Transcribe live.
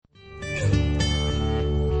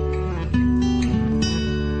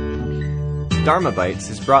Dharmabytes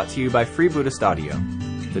is brought to you by Free Buddhist Audio,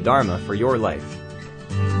 the Dharma for your life.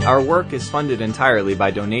 Our work is funded entirely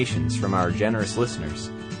by donations from our generous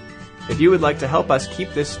listeners. If you would like to help us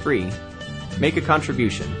keep this free, make a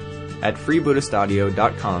contribution at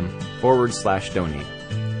freebuddhistaudio.com/donate.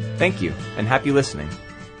 Thank you, and happy listening.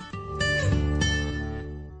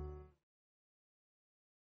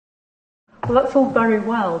 Well, that's all very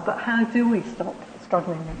well, but how do we stop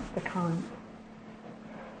struggling against the current?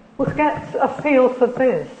 Well, to get a feel for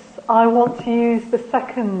this, I want to use the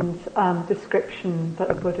second description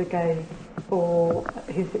that a Buddha gave for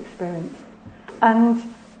his experience. And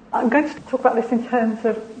I'm going to talk about this in terms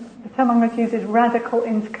of, the term I'm going to use is radical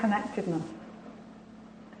interconnectedness.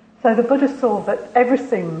 So the Buddha saw that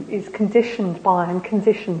everything is conditioned by and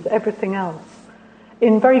conditions everything else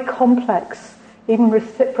in very complex, even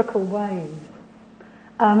reciprocal ways.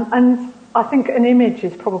 And I think an image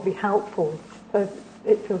is probably helpful, so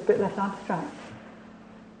it feels a bit less abstract.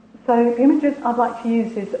 So the image I'd like to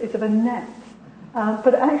use is of a net.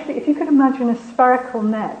 But actually, if you could imagine a spherical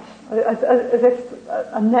net, as if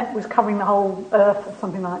a net was covering the whole earth or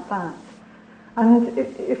something like that. And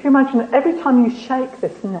if you imagine that every time you shake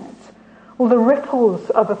this net, all the ripples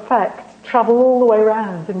of effect travel all the way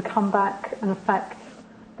around and come back and affect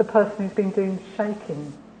the person who's been doing the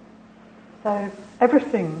shaking. So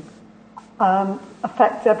everything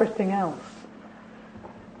affects everything else.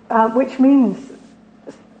 Which means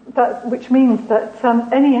that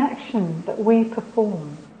any action that we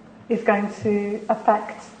perform is going to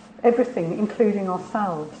affect everything, including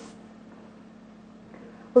ourselves.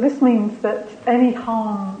 Well, this means that any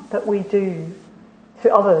harm that we do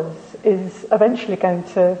to others is eventually going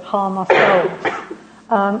to harm ourselves,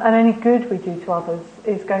 and any good we do to others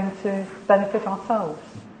is going to benefit ourselves.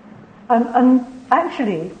 And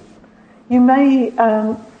actually, you may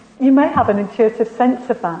have an intuitive sense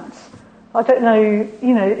of that. I don't know,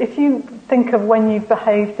 if you think of when you've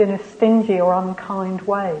behaved in a stingy or unkind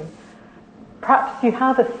way, perhaps you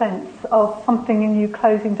have a sense of something in you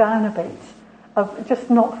closing down a bit, of just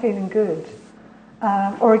not feeling good.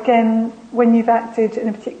 Or again, when you've acted in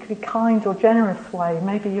a particularly kind or generous way,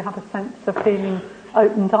 maybe you have a sense of feeling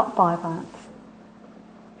opened up by that.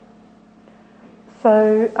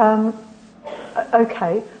 So,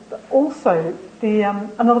 okay, but also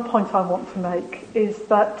another point I want to make is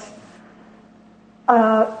that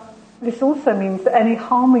this also means that any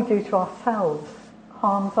harm we do to ourselves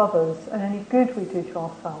harms others, and any good we do to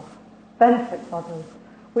ourselves benefits others,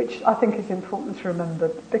 which I think is important to remember,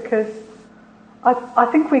 because I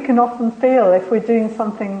think we can often feel if we're doing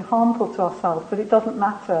something harmful to ourselves that it doesn't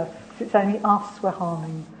matter if it's only us we're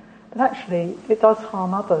harming, but actually it does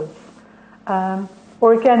harm others.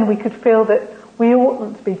 Or again, we could feel that we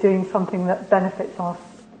oughtn't to be doing something that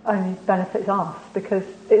only benefits us because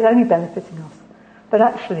it's only benefiting us. But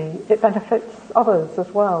actually, it benefits others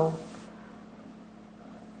as well.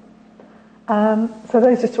 So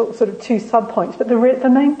those are sort of two sub-points. But the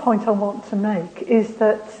main point I want to make is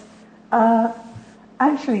that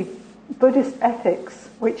actually Buddhist ethics,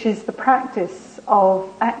 which is the practice of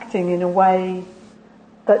acting in a way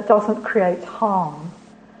that doesn't create harm,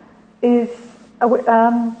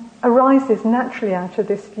 arises naturally out of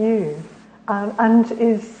this view and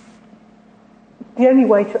is the only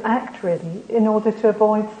way to act, really, in order to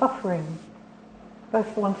avoid suffering, both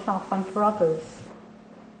for oneself and for others.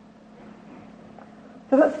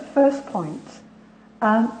 So that's the first point.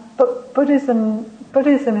 But Buddhism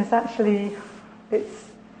is actually, it's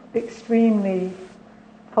extremely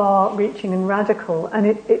far-reaching and radical, and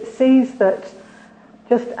it sees that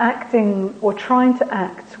just acting or trying to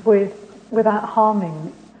act without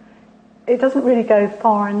harming, it doesn't really go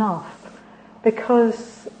far enough,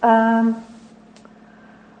 because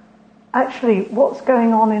actually, what's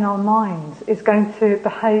going on in our minds is going to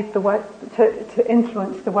behave to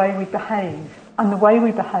influence the way we behave, and the way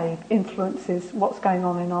we behave influences what's going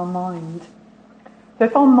on in our mind. So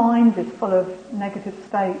if our mind is full of negative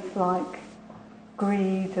states like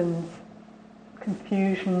greed and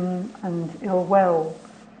confusion and ill will,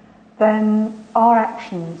 then our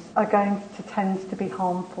actions are going to tend to be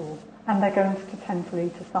harmful, and they're going to tend to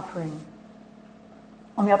lead to suffering.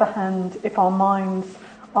 On the other hand, if our minds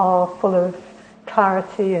are full of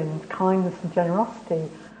clarity and kindness and generosity,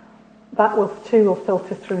 that will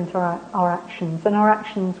filter through into our actions, and our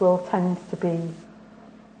actions will tend to be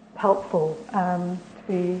helpful,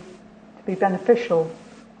 to be beneficial,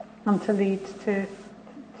 and to lead to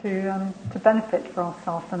benefit for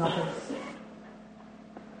ourselves and others.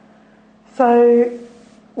 So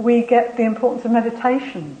we get the importance of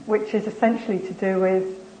meditation, which is essentially to do with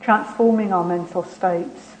transforming our mental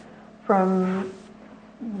states from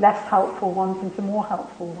less helpful ones into more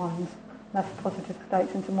helpful ones, less positive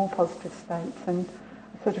states into more positive states, and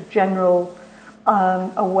a sort of general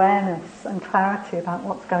awareness and clarity about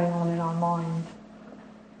what's going on in our mind.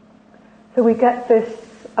 So we get this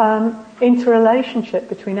interrelationship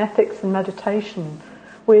between ethics and meditation,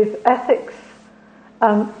 with ethics,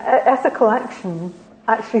 ethical action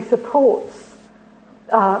actually supports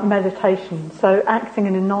meditation. So acting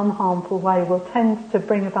in a non-harmful way will tend to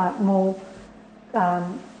bring about more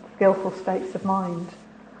skillful states of mind,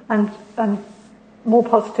 and more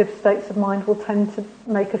positive states of mind will tend to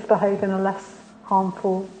make us behave in a less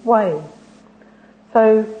harmful way.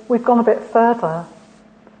 So we've gone a bit further,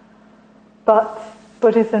 but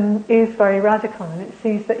Buddhism is very radical, and it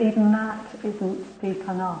sees that even that isn't deep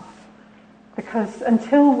enough, because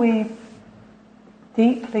until we've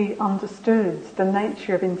deeply understood the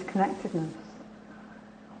nature of interconnectedness,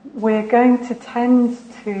 we're going to tend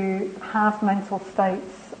to have mental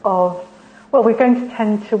states of, well, we're going to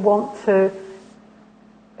tend to want to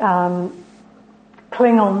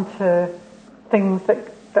cling on to things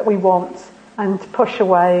that we want and push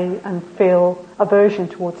away and feel aversion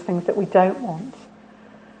towards things that we don't want.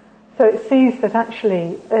 So it sees that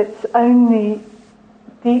actually it's only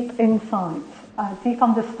deep insight, deep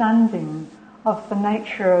understanding of the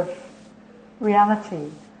nature of reality,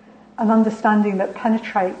 an understanding that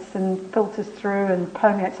penetrates and filters through and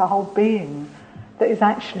permeates our whole being, that is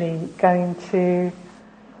actually going to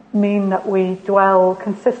mean that we dwell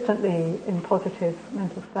consistently in positive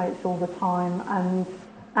mental states all the time and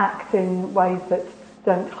act in ways that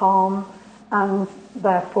don't harm and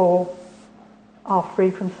therefore are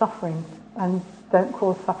free from suffering and don't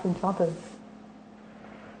cause suffering to others.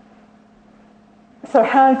 So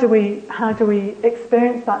how do we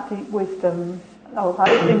experience that deep wisdom, or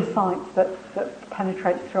that insight that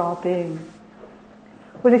penetrates through our being?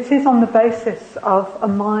 Well, it is on the basis of a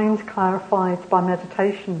mind clarified by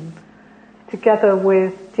meditation, together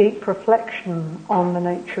with deep reflection on the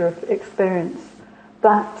nature of experience,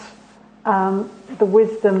 that the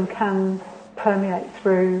wisdom can permeate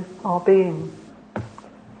through our being.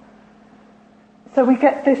 So we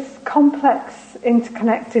get this complex,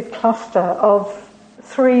 interconnected cluster of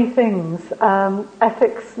three things: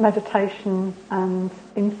 ethics, meditation, and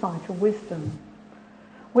insight or wisdom,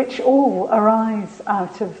 which all arise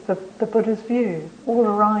out of the Buddha's view, all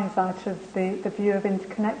arise out of the view of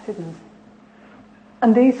interconnectedness.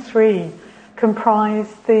 And these three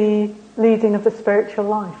comprise the leading of the spiritual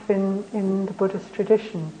life in the Buddhist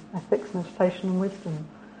tradition: ethics, meditation, and wisdom.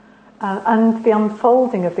 And the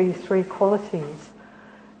unfolding of these three qualities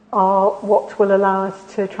are what will allow us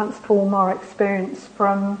to transform our experience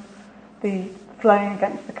from the flowing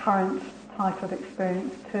against the current type of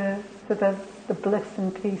experience to the bliss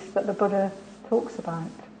and peace that the Buddha talks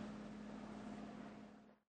about.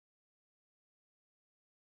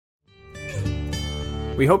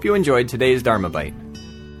 We hope you enjoyed today's Dharmabyte.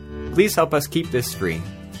 Please help us keep this free.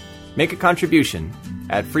 Make a contribution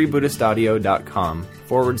at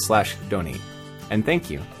freebuddhistaudio.com/donate. And thank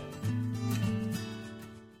you.